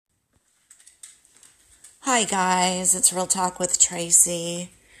Hi guys, it's Real Talk with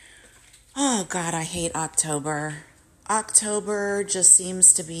Tracy. Oh God, I hate October. October just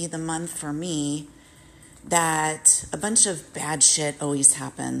seems to be the month for me that a bunch of bad shit always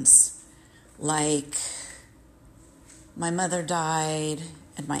happens. Like, my mother died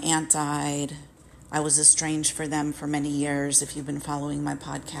and my aunt died. I was estranged from them for many years, if you've been following my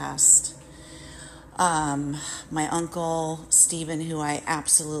podcast. My uncle, Stephen, who I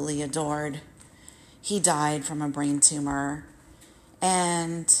absolutely adored, he died from a brain tumor.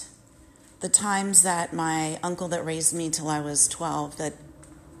 And the times that my uncle that raised me till I was 12, that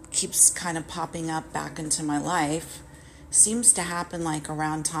keeps kind of popping up back into my life, seems to happen like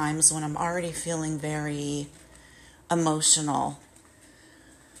around times when I'm already feeling very emotional.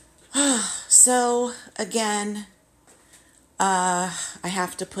 So again, I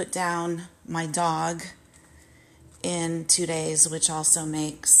have to put down my dog in 2 days, which also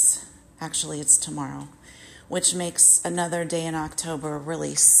makes, actually it's tomorrow, which makes another day in October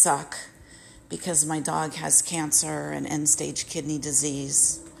really suck because my dog has cancer and end-stage kidney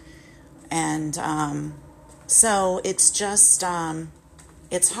disease. And so it's just,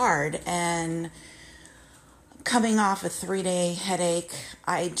 it's hard. And coming off a 3-day headache,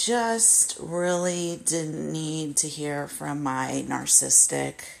 I just really didn't need to hear from my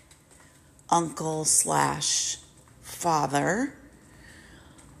narcissistic uncle slash father.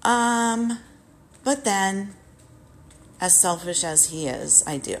 But then, as selfish as he is,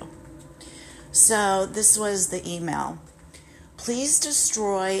 I do. So this was the email. Please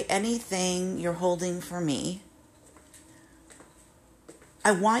destroy anything you're holding for me.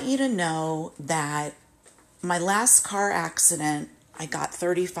 I want you to know that my last car accident, I got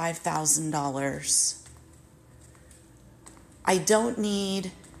 $35,000. I don't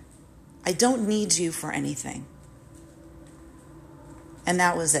need you for anything. And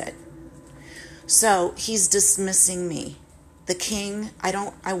that was it. So he's dismissing me. The king,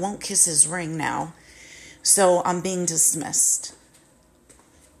 I won't kiss his ring now. So I'm being dismissed.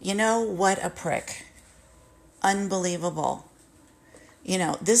 You know, what a prick. Unbelievable. You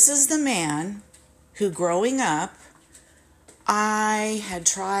know, this is the man who growing up, I had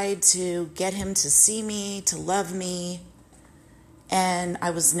tried to get him to see me, to love me, and I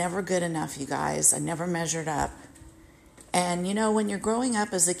was never good enough, you guys. I never measured up. And, you know, when you're growing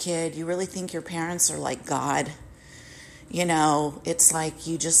up as a kid, you really think your parents are like God. You know, it's like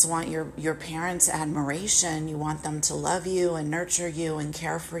you just want your parents' admiration. You want them to love you and nurture you and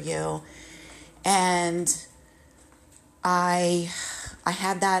care for you. And I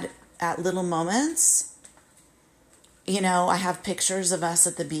had that at little moments. You know, I have pictures of us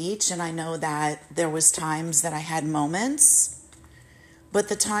at the beach, and I know that there was times that I had moments. But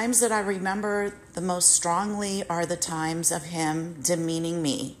the times that I remember the most strongly are the times of him demeaning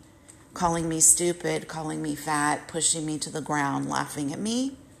me, calling me stupid, calling me fat, pushing me to the ground, laughing at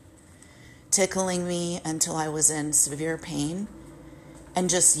me, tickling me until I was in severe pain, and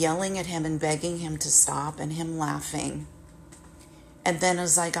just yelling at him and begging him to stop, and him laughing. And then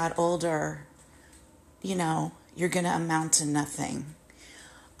as I got older, you know, you're going to amount to nothing.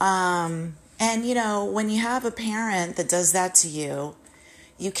 And, you know, when you have a parent that does that to you,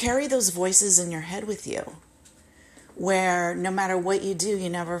 you carry those voices in your head with you, where no matter what you do, you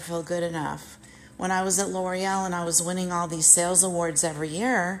never feel good enough. When I was at L'Oreal and I was winning all these sales awards every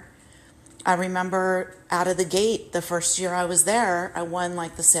year, I remember out of the gate, the first year I was there, I won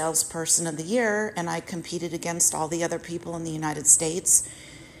like the salesperson of the year, and I competed against all the other people in the United States.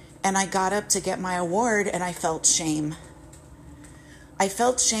 And I got up to get my award, and I felt shame. I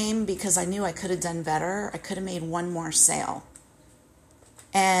felt shame because I knew I could have done better. I could have made one more sale.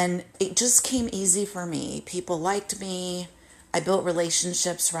 And it just came easy for me. People liked me. I built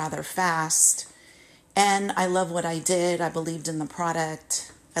relationships rather fast. And I love what I did. I believed in the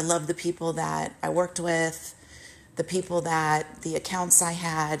product. I loved the people that I worked with, the accounts I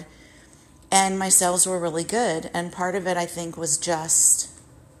had. And my sales were really good. And part of it, I think, was just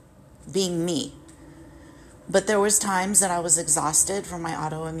being me. But there was times that I was exhausted from my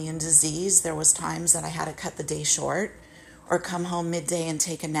autoimmune disease. There was times that I had to cut the day short, or come home midday and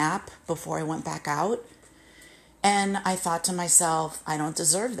take a nap before I went back out. And I thought to myself, I don't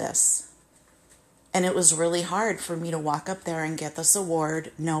deserve this. And it was really hard for me to walk up there and get this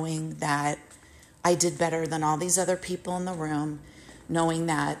award, knowing that I did better than all these other people in the room, knowing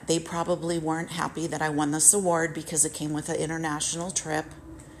that they probably weren't happy that I won this award because it came with an international trip.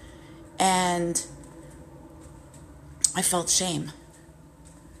 And I felt shame.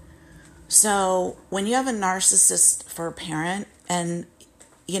 So when you have a narcissist for a parent, and,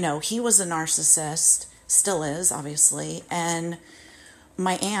 you know, he was a narcissist, still is, obviously, and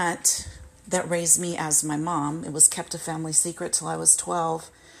my aunt that raised me as my mom, it was kept a family secret till I was 12,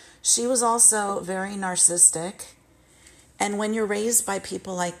 she was also very narcissistic. And when you're raised by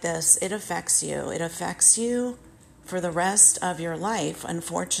people like this, it affects you. It affects you for the rest of your life,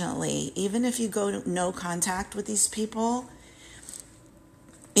 unfortunately. Even if you go no contact with these people,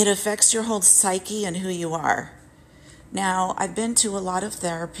 it affects your whole psyche and who you are. Now, I've been to a lot of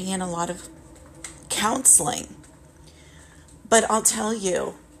therapy and a lot of counseling. But I'll tell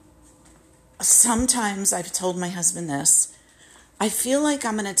you, sometimes I've told my husband this, I feel like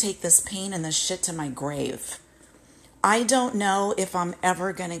I'm going to take this pain and this shit to my grave. I don't know if I'm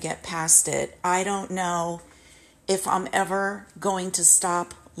ever going to get past it. I don't know if I'm ever going to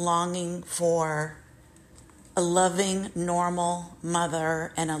stop longing for a loving, normal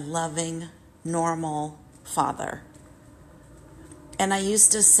mother and a loving, normal father. And I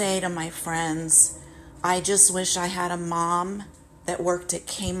used to say to my friends, I just wish I had a mom that worked at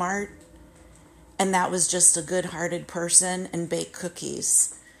Kmart and that was just a good-hearted person and baked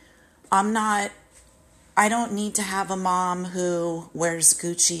cookies. I don't need to have a mom who wears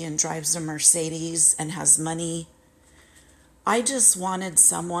Gucci and drives a Mercedes and has money. I just wanted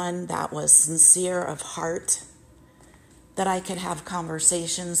someone that was sincere of heart, that I could have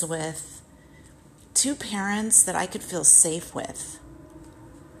conversations with, two parents that I could feel safe with,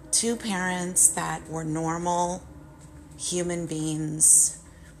 two parents that were normal human beings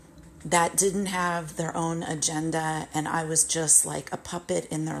that didn't have their own agenda, and I was just like a puppet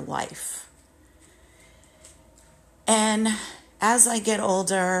in their life. And as I get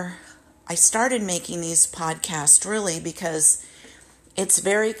older, I started making these podcasts really because it's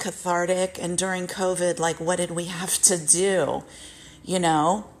very cathartic. And during COVID, like, what did we have to do?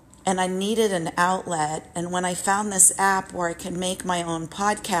 And I needed an outlet. And when I found this app where I can make my own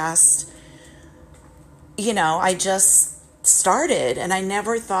podcast, I just started, and I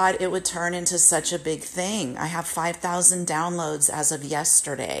never thought it would turn into such a big thing. I have 5,000 downloads as of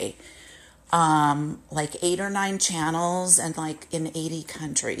yesterday. Like 8 or 9 channels and like in 80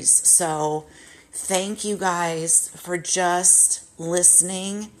 countries. So thank you guys for just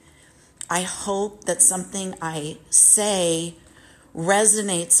listening. I hope that something I say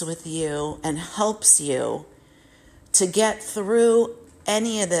resonates with you and helps you to get through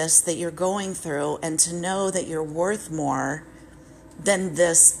any of this that you're going through, and to know that you're worth more than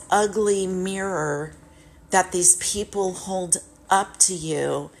this ugly mirror that these people hold up to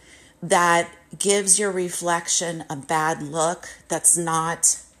you that gives your reflection a bad look that's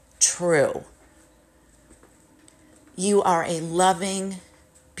not true. You are a loving,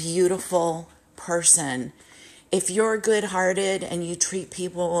 beautiful person. If you're good-hearted and you treat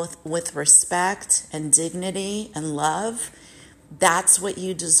people with respect and dignity and love, that's what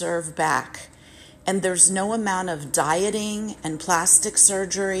you deserve back. And there's no amount of dieting and plastic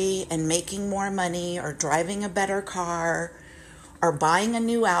surgery and making more money or driving a better car or buying a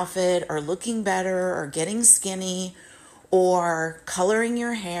new outfit, or looking better, or getting skinny, or coloring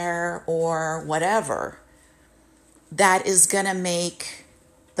your hair, or whatever, that is going to make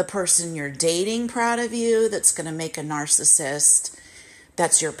the person you're dating proud of you, that's going to make a narcissist,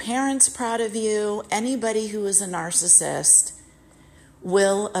 that's your parents proud of you. Anybody who is a narcissist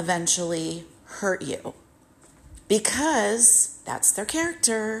will eventually hurt you, because that's their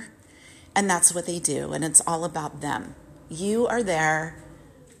character, and that's what they do, and it's all about them. You are there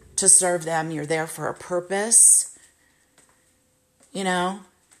to serve them. You're there for a purpose.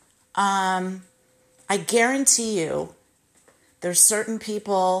 I guarantee you there's certain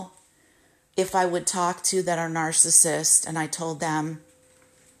people, if I would talk to, that are narcissists, and I told them,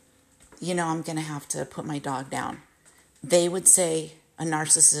 I'm going to have to put my dog down. They would say, a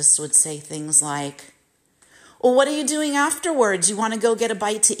narcissist would say things like, well, what are you doing afterwards? You want to go get a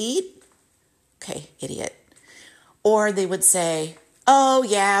bite to eat? Okay, idiot. Or they would say, oh,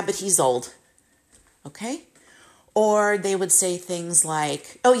 yeah, but he's old. Okay? Or they would say things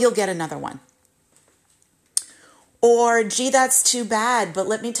like, oh, you'll get another one. Or, gee, that's too bad, but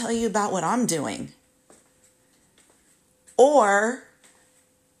let me tell you about what I'm doing. Or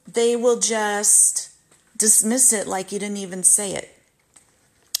they will just dismiss it like you didn't even say it.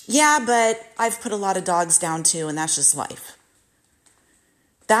 Yeah, but I've put a lot of dogs down too, and that's just life.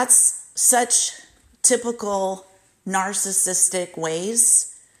 That's such typical narcissistic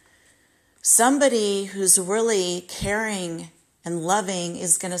ways. Somebody who's really caring and loving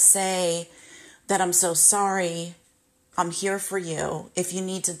is going to say that, I'm so sorry, I'm here for you. If you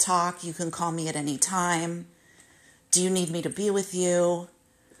need to talk, you can call me at any time. Do you need me to be with you?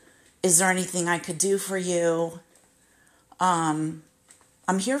 Is there anything I could do for you?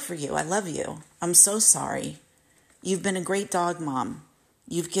 I'm here for you. I love you. I'm so sorry. You've been a great dog mom.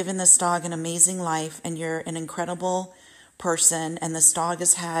 You've given this dog an amazing life, and you're an incredible person, and this dog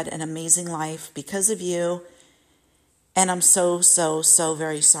has had an amazing life because of you. And I'm so, so, so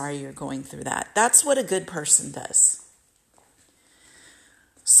very sorry you're going through that. That's what a good person does.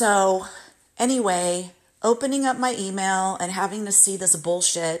 So anyway, opening up my email and having to see this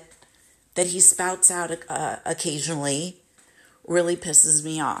bullshit that he spouts out occasionally really pisses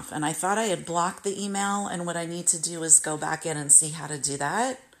me off. And I thought I had blocked the email, and what I need to do is go back in and see how to do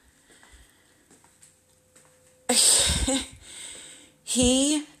that.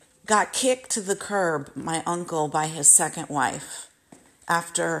 He got kicked to the curb, my uncle, by his second wife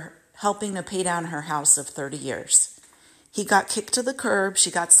after helping to pay down her house of 30 years. He got kicked to the curb.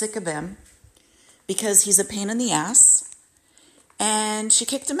 She got sick of him because he's a pain in the ass, and she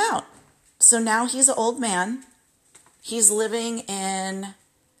kicked him out. So now he's an old man. He's living in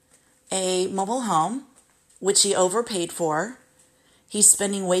a mobile home, which he overpaid for. He's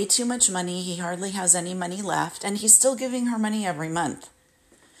spending way too much money. He hardly has any money left, and he's still giving her money every month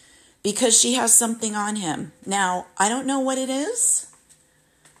because she has something on him. Now, I don't know what it is.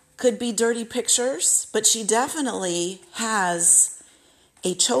 Could be dirty pictures, but she definitely has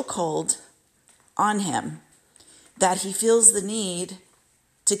a chokehold on him that he feels the need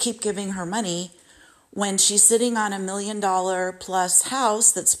to keep giving her money when she's sitting on $1 million plus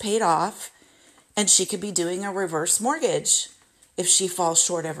house that's paid off, and she could be doing a reverse mortgage if she falls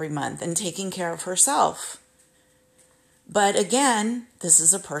short every month and taking care of herself. But again, this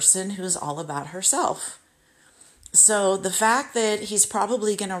is a person who's all about herself. So the fact that he's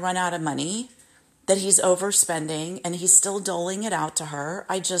probably going to run out of money, that he's overspending, and he's still doling it out to her,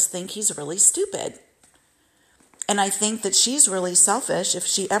 I just think he's really stupid. And I think that she's really selfish, if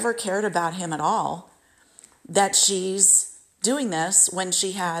she ever cared about him at all, that she's doing this when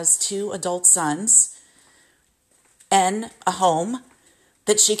she has 2 adult sons and a home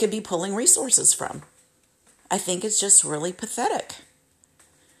that she could be pulling resources from. I think it's just really pathetic.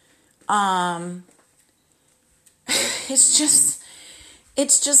 It's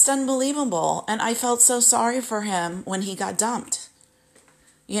just unbelievable. And I felt so sorry for him when he got dumped.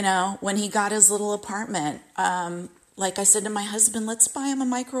 You know, when he got his little apartment. Like I said to my husband, let's buy him a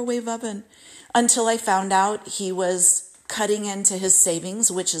microwave oven. Until I found out he was cutting into his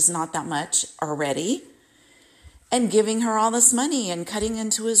savings, which is not that much already, and giving her all this money and cutting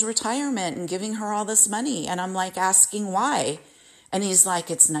into his retirement and giving her all this money. And I'm like asking why. And he's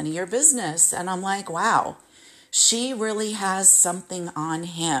like, it's none of your business. And I'm like, wow, she really has something on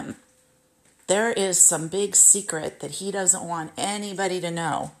him. There is some big secret that he doesn't want anybody to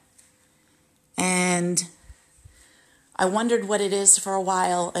know. And I wondered what it is for a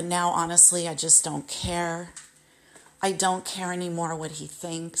while, and now, honestly, I just don't care. I don't care anymore what he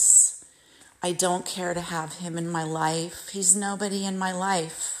thinks. I don't care to have him in my life. He's nobody in my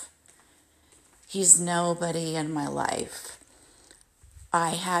life. He's nobody in my life.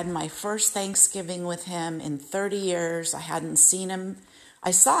 I had my first Thanksgiving with him in 30 years. I hadn't seen him.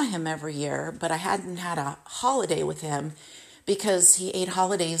 I saw him every year, but I hadn't had a holiday with him because he ate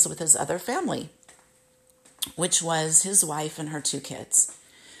holidays with his other family, which was his wife and her 2 kids,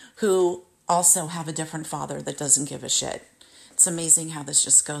 who also have a different father that doesn't give a shit. It's amazing how this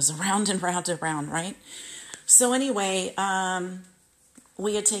just goes around and round and round, right? So anyway,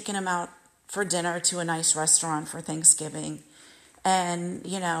 we had taken him out for dinner to a nice restaurant for Thanksgiving. And,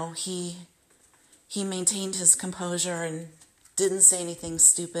 you know, he maintained his composure and didn't say anything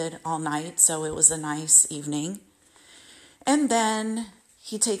stupid all night. So it was a nice evening. And then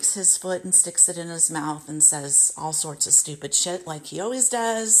he takes his foot and sticks it in his mouth and says all sorts of stupid shit like he always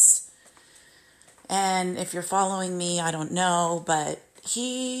does. And if you're following me, I don't know, but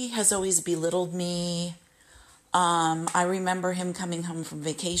he has always belittled me. I remember him coming home from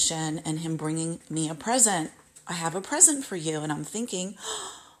vacation and him bringing me a present. I have a present for you. And I'm thinking,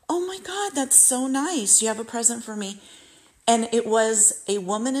 oh my God, that's so nice. You have a present for me. And it was a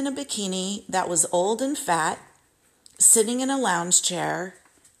woman in a bikini that was old and fat, sitting in a lounge chair,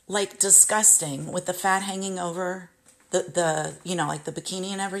 like disgusting, with the fat hanging over the you know, like the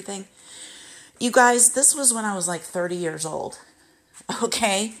bikini and everything. You guys, this was when I was like 30 years old.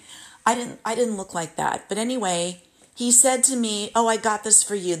 Okay? I didn't look like that. But anyway, he said to me, oh, I got this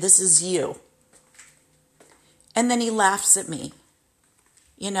for you. This is you. And then he laughs at me,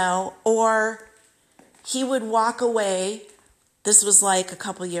 you know, or he would walk away. This was like a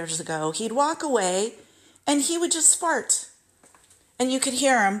couple years ago. He'd walk away and he would just fart. And you could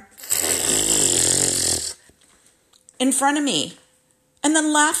hear him in front of me and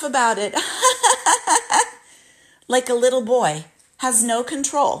then laugh about it like a little boy, has no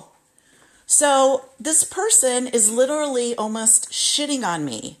control. So this person is literally almost shitting on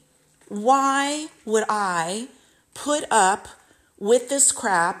me. Why would I put up with this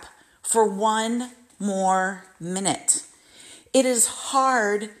crap for one more minute? It is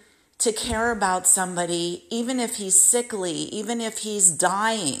hard to care about somebody, even if he's sickly, even if he's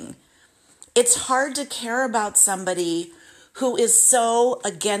dying. It's hard to care about somebody who is so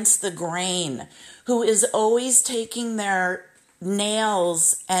against the grain, who is always taking their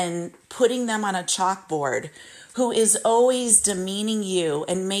nails and putting them on a chalkboard, who is always demeaning you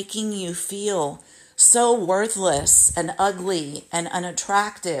and making you feel so worthless and ugly and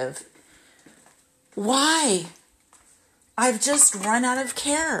unattractive. Why? I've just run out of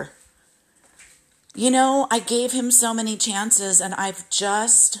care. You know, I gave him so many chances and I've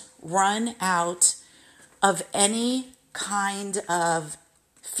just run out of any kind of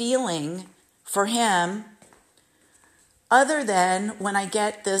feeling for him, other than when I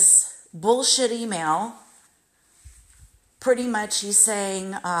get this bullshit email. Pretty much he's saying,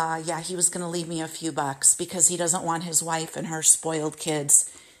 he was going to leave me a few bucks because he doesn't want his wife and her spoiled kids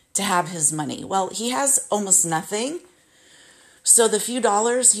to have his money. Well, he has almost nothing. So the few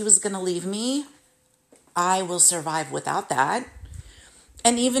dollars he was going to leave me, I will survive without that.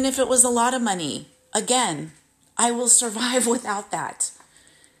 And even if it was a lot of money, again, I will survive without that.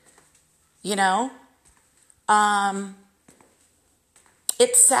 You know?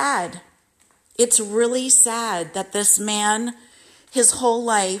 It's sad. It's really sad that this man, his whole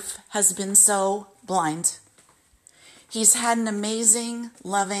life has been so blind. He's had an amazing,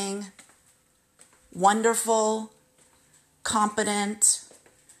 loving, wonderful, competent,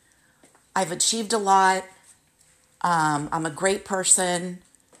 I've achieved a lot. I'm a great person.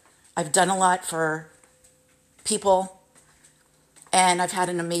 I've done a lot for people. And I've had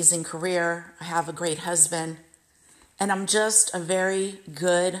an amazing career. I have a great husband. And I'm just a very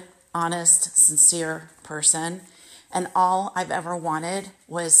good, honest, sincere person. And all I've ever wanted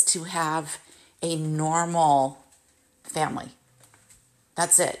was to have a normal family.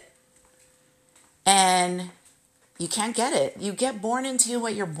 That's it. And you can't get it. You get born into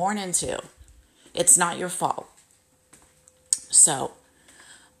what you're born into. It's not your fault. So,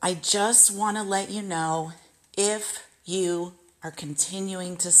 I just want to let you know, if you are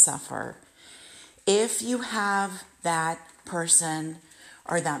continuing to suffer, if you have that person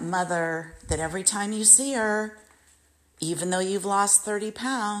or that mother that every time you see her, even though you've lost 30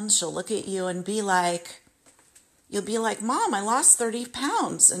 pounds, she'll look at you and be like, you'll be like, Mom, I lost 30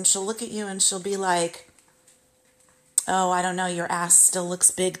 pounds. And she'll look at you and she'll be like, oh, I don't know, your ass still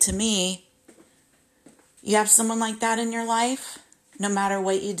looks big to me. You have someone like that in your life, no matter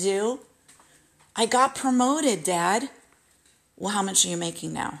what you do? I got promoted, Dad. Well, how much are you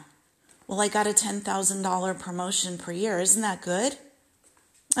making now? Well, I got a $10,000 promotion per year. Isn't that good?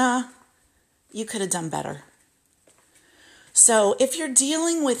 You could have done better. So if you're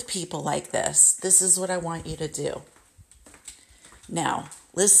dealing with people like this is what I want you to do. Now,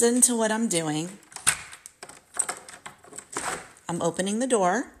 listen to what I'm doing. I'm opening the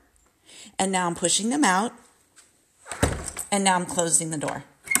door, and now I'm pushing them out, and now I'm closing the door.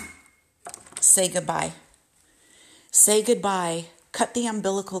 Say goodbye. Say goodbye. Cut the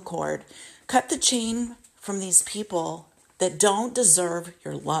umbilical cord. Cut the chain from these people that don't deserve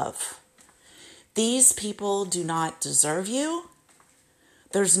your love. These people do not deserve you.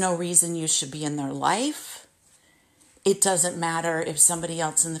 There's no reason you should be in their life. It doesn't matter if somebody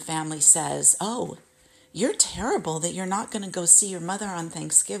else in the family says, oh, you're terrible that you're not going to go see your mother on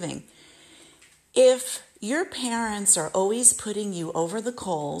Thanksgiving. If your parents are always putting you over the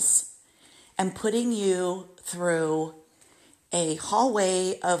coals and putting you through a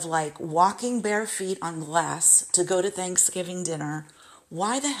hallway of like walking bare feet on glass to go to Thanksgiving dinner,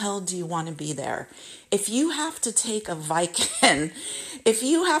 why the hell do you want to be there? If you have to take a Vicodin, if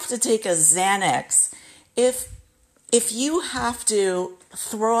you have to take a Xanax, if you have to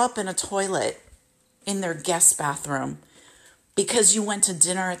throw up in a toilet in their guest bathroom because you went to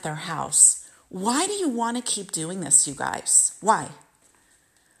dinner at their house, why do you want to keep doing this, you guys? Why?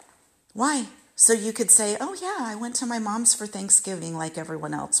 Why? So you could say, oh yeah, I went to my mom's for Thanksgiving like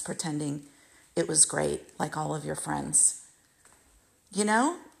everyone else, pretending it was great, like all of your friends. You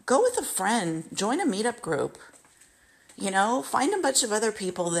know, go with a friend, join a meetup group. You know, find a bunch of other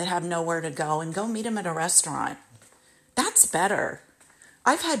people that have nowhere to go and go meet them at a restaurant. That's better.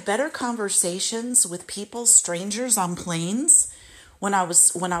 I've had better conversations with people, strangers on planes, when I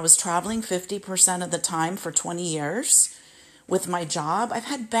was traveling 50% of the time for 20 years with my job. I've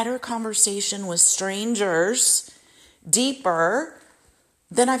had better conversation with strangers, deeper,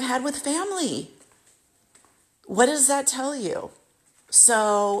 than I've had with family. What does that tell you?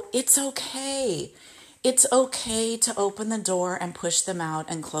 So it's okay. It's okay to open the door and push them out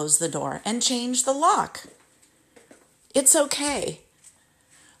and close the door and change the lock. It's okay.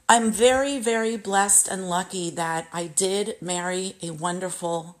 I'm very, very blessed and lucky that I did marry a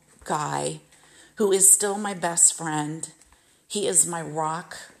wonderful guy who is still my best friend. He is my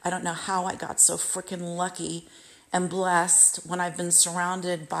rock. I don't know how I got so freaking lucky and blessed when I've been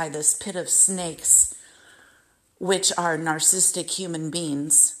surrounded by this pit of snakes, which are narcissistic human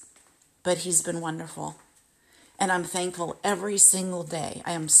beings. But he's been wonderful. And I'm thankful every single day.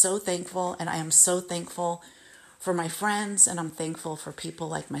 I am so thankful, and I am so thankful for my friends, and I'm thankful for people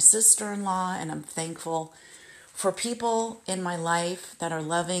like my sister-in-law, and I'm thankful for people in my life that are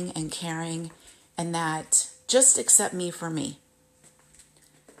loving and caring and that just accept me for me.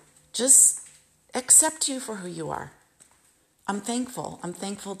 Just accept you for who you are. I'm thankful. I'm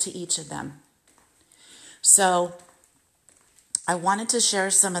thankful to each of them. So I wanted to share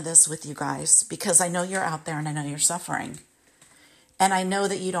some of this with you guys because I know you're out there and I know you're suffering. And I know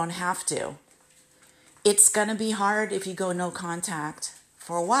that you don't have to. It's going to be hard if you go no contact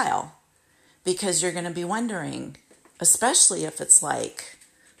for a while because you're going to be wondering, especially if it's like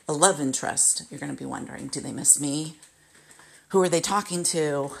a love interest, you're going to be wondering, do they miss me? Who are they talking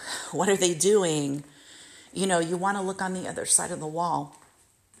to? What are they doing? You know, you want to look on the other side of the wall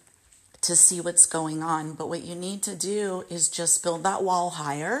to see what's going on. But what you need to do is just build that wall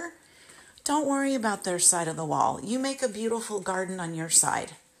higher. Don't worry about their side of the wall. You make a beautiful garden on your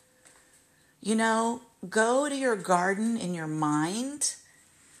side. You know, go to your garden in your mind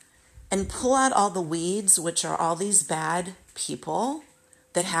and pull out all the weeds, which are all these bad people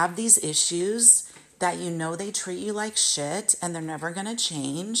that have these issues that you know they treat you like shit and they're never going to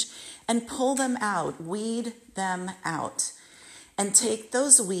change, and pull them out, weed them out, and take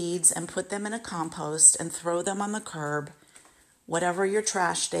those weeds and put them in a compost and throw them on the curb, whatever your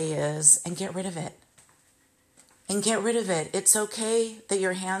trash day is, and get rid of it. And get rid of it. It's okay that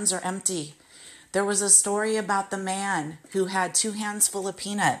your hands are empty. There was a story about the man who had 2 hands full of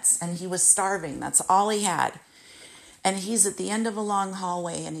peanuts and he was starving. That's all he had. And he's at the end of a long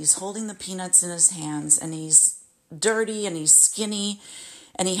hallway and he's holding the peanuts in his hands and he's dirty and he's skinny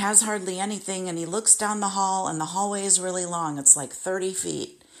and he has hardly anything, and he looks down the hall and the hallway is really long. It's like 30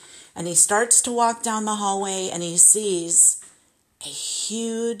 feet. And he starts to walk down the hallway and he sees a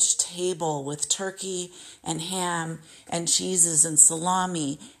huge table with turkey and ham and cheeses and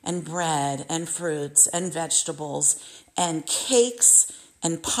salami and bread and fruits and vegetables and cakes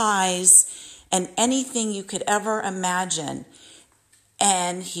and pies and anything you could ever imagine.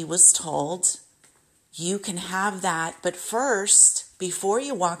 And he was told, you can have that, but first, before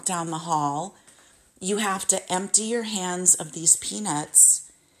you walk down the hall, you have to empty your hands of these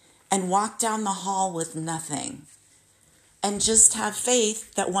peanuts and walk down the hall with nothing. And just have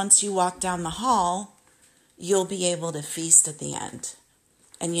faith that once you walk down the hall, you'll be able to feast at the end.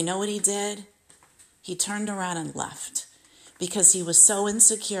 And you know what he did? He turned around and left because he was so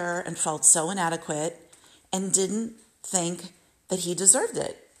insecure and felt so inadequate and didn't think that he deserved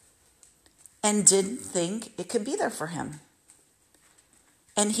it and didn't think it could be there for him.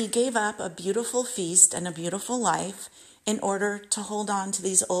 And he gave up a beautiful feast and a beautiful life in order to hold on to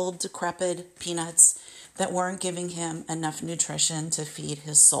these old, decrepit peanuts that weren't giving him enough nutrition to feed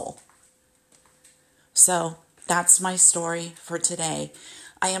his soul. So that's my story for today.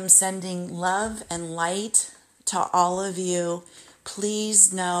 I am sending love and light to all of you.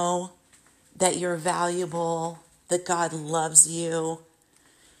 Please know that you're valuable, that God loves you,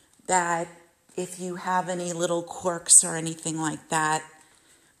 that if you have any little quirks or anything like that,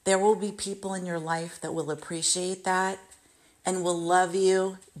 there will be people in your life that will appreciate that and will love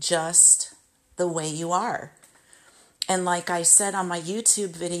you just the way you are. And like I said on my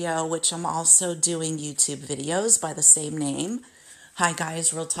YouTube video, which I'm also doing YouTube videos by the same name, Hi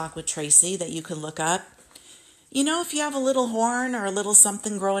Guys, Real Talk with Tracy, that you can look up. You know, if you have a little horn or a little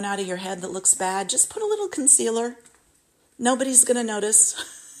something growing out of your head that looks bad, just put a little concealer. Nobody's going to notice.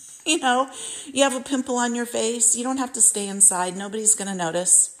 You know, you have a pimple on your face. You don't have to stay inside. Nobody's going to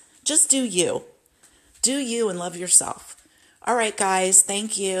notice. Just do you. Do you and love yourself. All right, guys.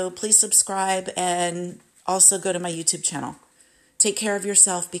 Thank you. Please subscribe and also go to my YouTube channel. Take care of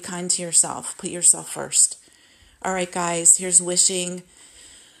yourself. Be kind to yourself. Put yourself first. All right, guys. Here's wishing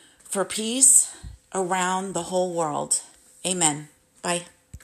for peace around the whole world. Amen. Bye.